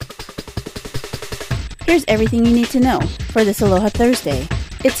Here's everything you need to know for this Aloha Thursday.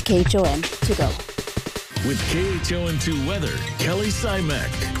 It's KHON to go. With KHON2 weather, Kelly Simek.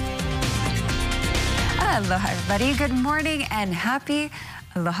 Aloha, everybody. Good morning and happy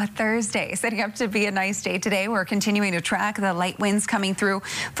Aloha Thursday. Setting up to be a nice day today. We're continuing to track the light winds coming through.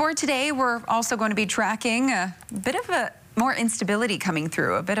 For today, we're also going to be tracking a bit of a more instability coming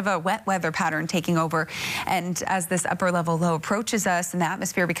through, a bit of a wet weather pattern taking over. And as this upper level low approaches us and the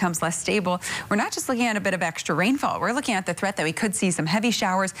atmosphere becomes less stable, we're not just looking at a bit of extra rainfall. We're looking at the threat that we could see some heavy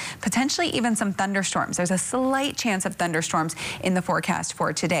showers, potentially even some thunderstorms. There's a slight chance of thunderstorms in the forecast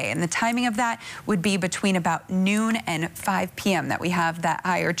for today. And the timing of that would be between about noon and 5 p.m. that we have that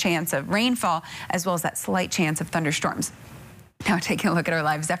higher chance of rainfall, as well as that slight chance of thunderstorms. Now, taking a look at our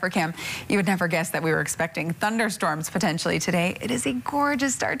live Zephyr cam, you would never guess that we were expecting thunderstorms potentially today. It is a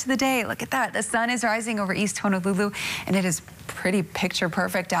gorgeous start to the day. Look at that. The sun is rising over East Honolulu, and it is pretty picture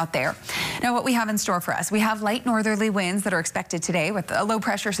perfect out there. Now, what we have in store for us, we have light northerly winds that are expected today with a low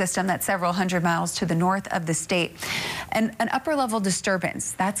pressure system that's several hundred miles to the north of the state. And an upper level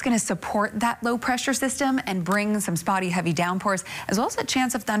disturbance that's going to support that low pressure system and bring some spotty heavy downpours, as well as a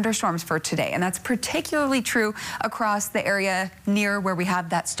chance of thunderstorms for today. And that's particularly true across the area near where we have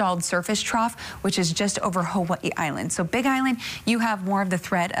that stalled surface trough, which is just over Hawaii Island. So Big Island, you have more of the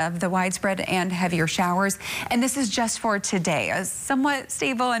threat of the widespread and heavier showers. And this is just for today. A somewhat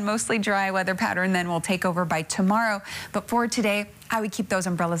stable and mostly dry weather pattern then will take over by tomorrow. But for today, I would keep those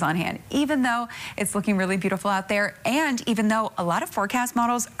umbrellas on hand, even though it's looking really beautiful out there, and even though a lot of forecast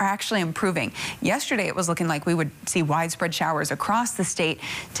models are actually improving. Yesterday, it was looking like we would see widespread showers across the state.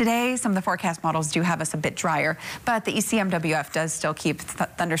 Today, some of the forecast models do have us a bit drier, but the ECMWF does still keep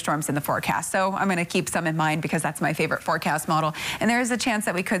thunderstorms in the forecast. So I'm going to keep some in mind because that's my favorite forecast model, and there is a chance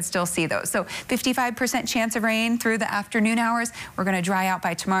that we could still see those. So 55% chance of rain through the afternoon hours. We're going to dry out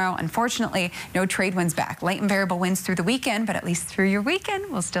by tomorrow. Unfortunately, no trade winds back. Light and variable winds through the weekend, but at least through your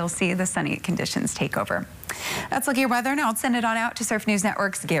weekend, we'll still see the sunny conditions take over. That's looking at weather. Now I'll send it on out to Surf News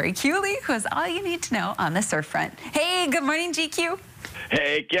Network's Gary Cooley, who has all you need to know on the surf front. Hey, good morning, GQ.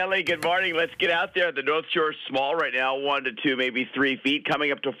 Hey, Kelly, good morning. Let's get out there. The North Shore is small right now, 1 to 2, maybe 3 feet,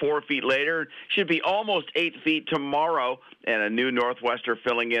 coming up to 4 feet later. Should be almost 8 feet tomorrow, and a new northwester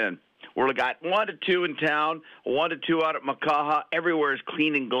filling in. We've got 1 to 2 in town, 1 to 2 out at Makaha. Everywhere is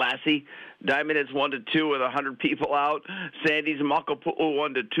clean and glassy. Diamond is 1 to 2 with 100 people out. Sandy's and Makapu'u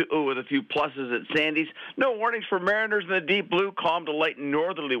 1 to 2 with a few pluses at Sandy's. No warnings for mariners in the deep blue. Calm to light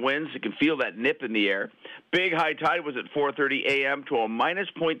northerly winds. You can feel that nip in the air. Big high tide was at 4:30 a.m. to a minus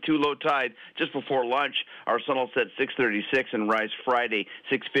 0.2 low tide just before lunch. Our sun will set 6:36 and rise Friday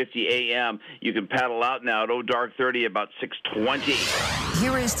 6:50 a.m. You can paddle out now at dark 30 about 6:20.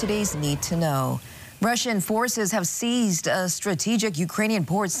 Here is today's need to know. Russian forces have seized a strategic Ukrainian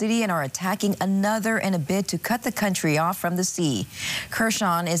port city and are attacking another in a bid to cut the country off from the sea.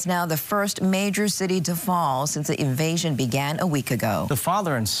 Kherson is now the first major city to fall since the invasion began a week ago. The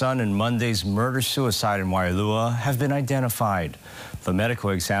father and son in Monday's murder-suicide in Waialua have been identified. The medical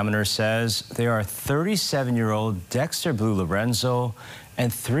examiner says they are 37-year-old Dexter Blue Lorenzo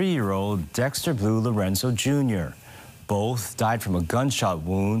and 3-year-old Dexter Blue Lorenzo Jr. Both died from a gunshot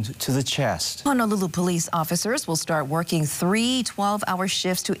wound to the chest. Honolulu police officers will start working 3 12-hour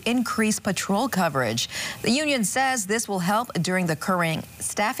shifts to increase patrol coverage. The union says this will help during the current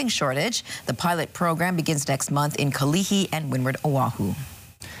staffing shortage. The pilot program begins next month in Kalihi and Windward, Oahu.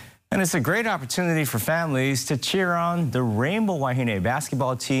 And it's a great opportunity for families to cheer on the Rainbow Wahine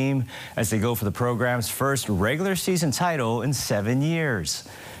basketball team as they go for the program's first regular season title in 7 years.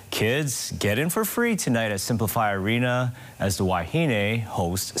 Kids get in for free tonight at Simplify Arena as the Wahine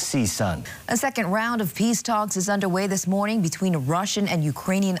host CSUN. A second round of peace talks is underway this morning between Russian and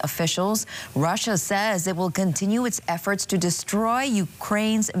Ukrainian officials. Russia says it will continue its efforts to destroy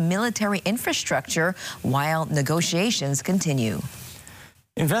Ukraine's military infrastructure while negotiations continue.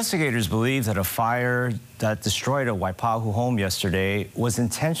 Investigators believe that a fire that destroyed a Waipahu home yesterday was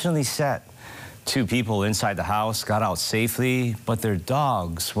intentionally set. 2 people inside the house got out safely, but their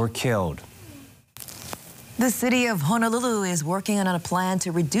dogs were killed. The city of Honolulu is working on a plan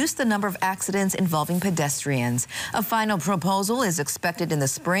to reduce the number of accidents involving pedestrians. A final proposal is expected in the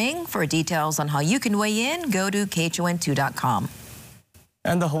spring. For details on how you can weigh in, go to KHON2.com.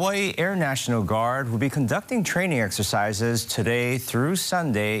 And the Hawaii Air National Guard will be conducting training exercises today through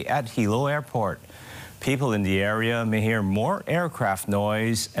Sunday at Hilo Airport. People in the area may hear more aircraft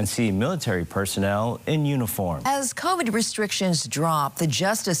noise and see military personnel in uniform. As COVID restrictions drop, the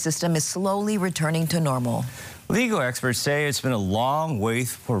justice system is slowly returning to normal. Legal experts say it's been a long wait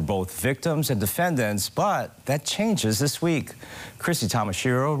for both victims and defendants, but that changes this week. Chrissy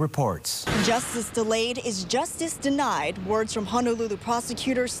Tamashiro reports. Justice delayed is justice denied. Words from Honolulu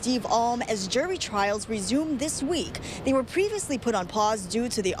prosecutor Steve Alm as jury trials resume this week. They were previously put on pause due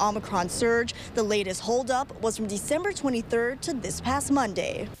to the Omicron surge. The latest holdup was from December 23rd to this past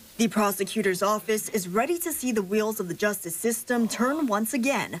Monday. The prosecutor's office is ready to see the wheels of the justice system turn once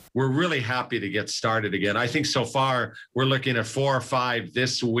again. We're really happy to get started again. I think so far we're looking at 4 or 5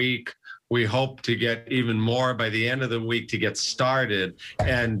 this week. We hope to get even more by the end of the week to get started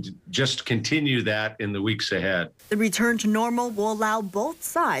and just continue that in the weeks ahead. The return to normal will allow both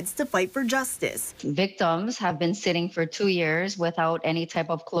sides to fight for justice. Victims have been sitting for 2 years without any type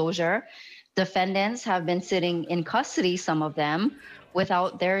of closure. Defendants have been sitting in custody, some of them,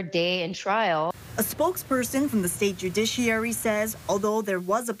 without their day in trial. A spokesperson from the state judiciary says although there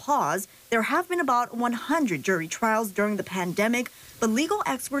was a pause, there have been about 100 jury trials during the pandemic, but legal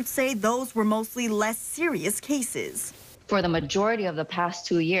experts say those were mostly less serious cases. For the majority of the past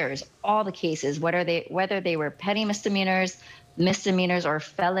 2 years, all the cases, whether they were petty misdemeanors or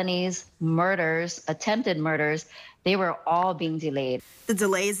felonies, murders, attempted murders, they were all being delayed. The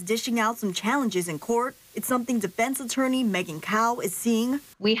delay is dishing out some challenges in court. It's something defense attorney Megan Cow is seeing.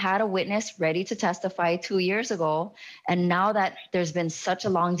 We had a witness ready to testify 2 years ago, and now that there's been such a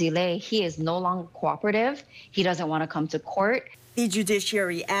long delay, he is no longer cooperative. He doesn't want to come to court. The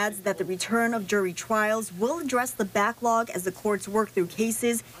judiciary adds that the return of jury trials will address the backlog as the courts work through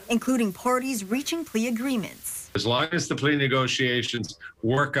cases, including parties reaching plea agreements. As long as the plea negotiations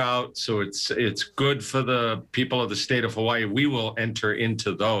work out so it's good for the people of the state of Hawaii, we will enter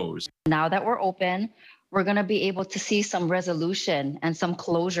into those. Now that we're open, we're going to be able to see some resolution and some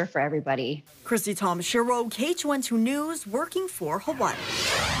closure for everybody. Chrissy Tamashiro, KHON2 News, working for Hawaii.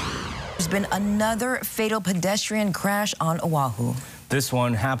 There's been another fatal pedestrian crash on Oahu. This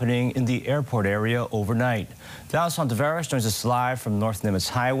one happening in the airport area overnight. Dallas Ontiveros joins us live from North Nimitz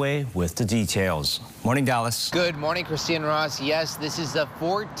Highway with the details. Morning, Dallas. Good morning, Christine Ross. Yes, this is the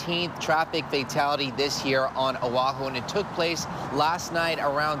 14th traffic fatality this year on Oahu, and it took place last night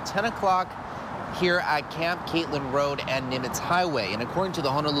around 10 o'clock here at Camp Caitlin Road and Nimitz Highway. And according to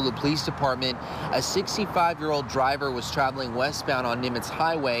the Honolulu Police Department, a 65-year-old driver was traveling westbound on Nimitz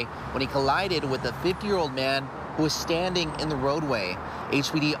Highway when he collided with a 50-year-old man who was standing in the roadway.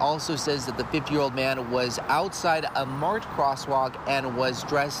 HPD also says that the 50-year-old man was outside a marked crosswalk and was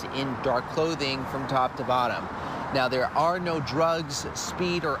dressed in dark clothing from top to bottom. Now, there are no drugs,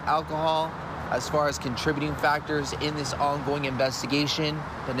 speed, or alcohol as far as contributing factors in this ongoing investigation,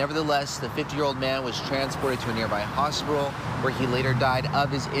 but nevertheless, the 50-year-old man was transported to a nearby hospital where he later died of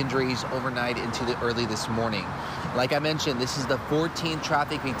his injuries overnight into the early this morning. Like I mentioned, this is the 14th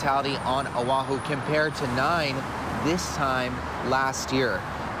traffic fatality on Oahu compared to 9 this time last year.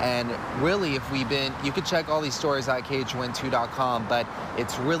 And really, you could check all these stories at KHON2.com, but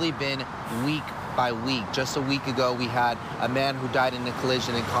it's really been week by week. Just a week ago, we had a man who died in a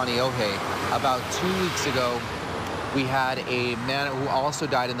collision in Kaneohe. About 2 weeks ago, we had a man who also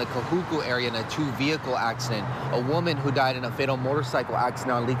died in the Kahuku area in a 2-vehicle accident. A woman who died in a fatal motorcycle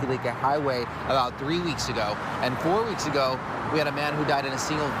accident on Likelike Highway about 3 weeks ago. And 4 weeks ago, we had a man who died in a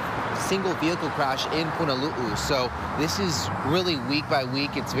single vehicle crash in Punalu'u. So this is really week by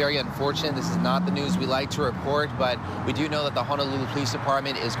week. It's very unfortunate. This is not the news we like to report, but we do know that the Honolulu Police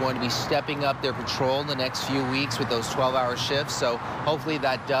Department is going to be stepping up their patrol in the next few weeks with those 12-hour shifts. So hopefully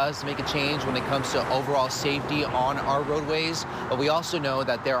that does make a change when it comes to overall safety on our roadways. But we also know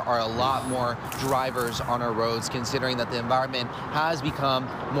that there are a lot more drivers on our roads, considering that the environment has become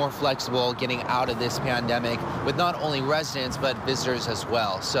more flexible getting out of this pandemic with not only residents but visitors as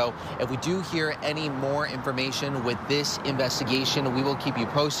well. So if we do hear any more information with this investigation, we will keep you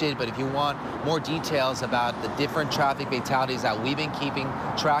posted. But if you want more details about the different traffic fatalities that we've been keeping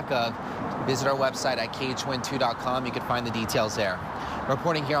track of, visit our website at KHON2.com. You can find the details there.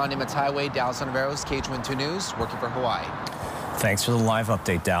 Reporting here on Nimitz Highway, Dallas Ontiveros, KHON2 News, working for Hawaii. Thanks for the live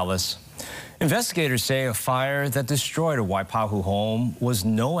update, Dallas. Investigators say a fire that destroyed a Waipahu home was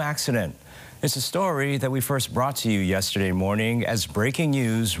no accident. It's a story that we first brought to you yesterday morning as breaking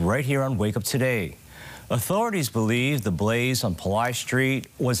news right here on Wake Up Today. Authorities believe the blaze on Palai Street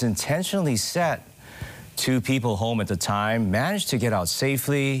was intentionally set. 2 people home at the time managed to get out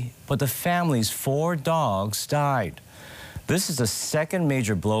safely, but the family's 4 dogs died. This is the second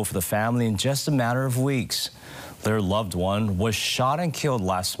major blow for the family in just a matter of weeks. Their loved one was shot and killed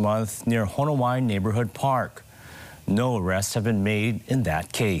last month near Honowai Neighborhood Park. No arrests have been made in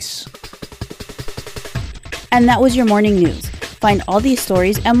that case. And that was your morning news. Find all these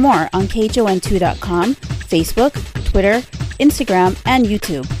stories and more on KHON2.com. Facebook, Twitter, Instagram, and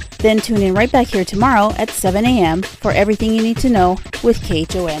YouTube. Then tune in right back here tomorrow at 7 a.m. for everything you need to know with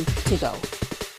KHON To Go.